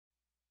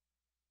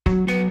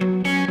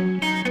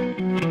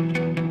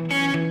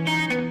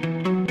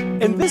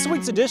In this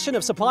week's edition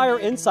of Supplier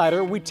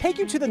Insider, we take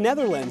you to the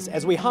Netherlands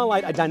as we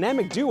highlight a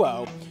dynamic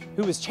duo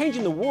who is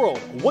changing the world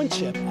one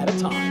chip at a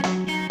time.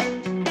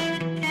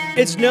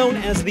 It's known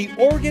as the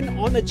Organ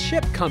on the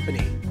Chip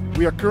Company.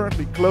 We are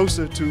currently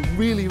closer to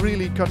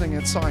really cutting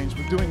edge science.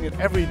 We're doing it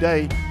every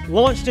day.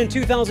 Launched in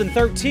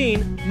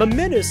 2013,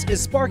 MIMETAS is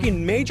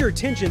sparking major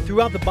attention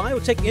throughout the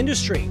biotech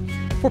industry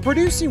for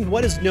producing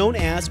what is known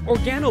as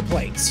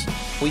organoplates.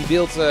 We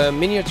built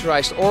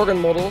miniaturized organ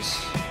models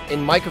in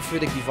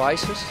microfluidic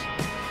devices.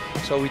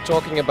 So we're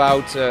talking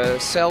about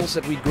cells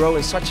that we grow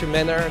in such a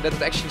manner that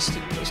it actually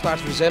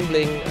starts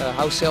resembling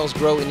how cells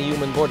grow in the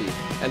human body.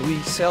 And we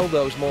sell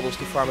those models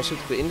to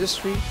pharmaceutical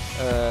industry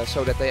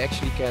so that they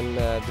actually can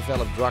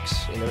develop drugs,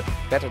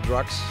 better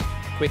drugs,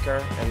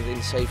 quicker and in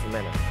a safer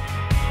manner.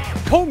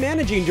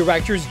 Co-managing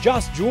directors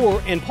Jos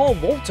Joer and Paul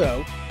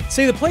Volto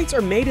say the plates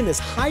are made in this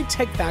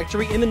high-tech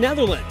factory in the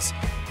Netherlands.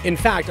 In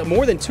fact,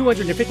 more than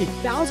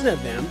 250,000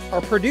 of them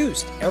are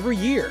produced every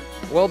year.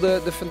 Well, the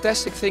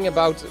fantastic thing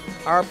about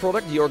our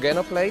product, the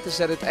organoplate, is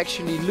that it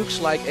actually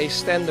looks like a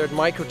standard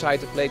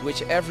microtiter plate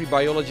which every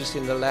biologist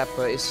in the lab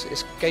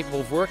is capable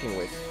of working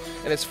with.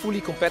 And it's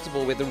fully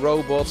compatible with the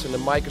robots and the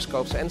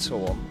microscopes and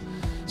so on.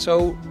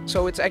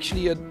 So it's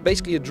actually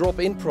basically a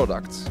drop-in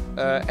product.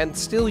 And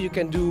still you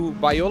can do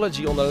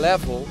biology on a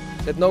level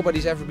that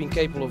nobody's ever been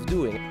capable of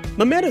doing.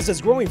 MIMETAS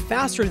is growing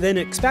faster than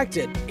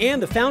expected,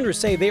 and the founders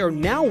say they are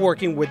now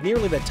working with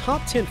nearly the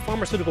top 10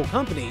 pharmaceutical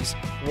companies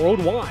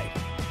worldwide.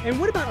 And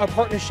what about our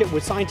partnership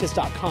with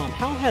Scientist.com?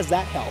 How has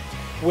that helped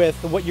with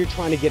what you're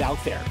trying to get out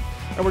there?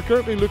 And we're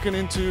currently looking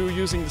into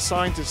using the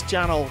Scientist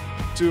channel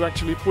to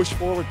actually push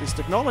forward this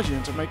technology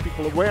and to make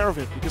people aware of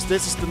it, because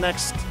this is the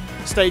next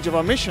stage of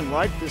our mission,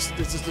 right? This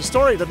is the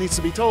story that needs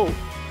to be told.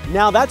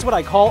 Now that's what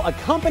I call a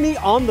company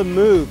on the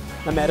move.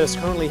 MIMETAS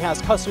currently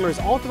has customers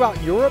all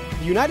throughout Europe,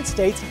 the United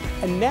States,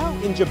 and now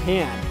in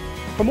Japan.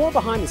 For more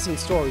behind-the-scenes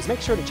stories, make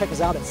sure to check us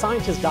out at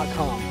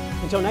Scientist.com.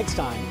 Until next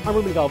time, I'm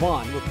Ruben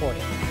Galvan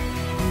reporting.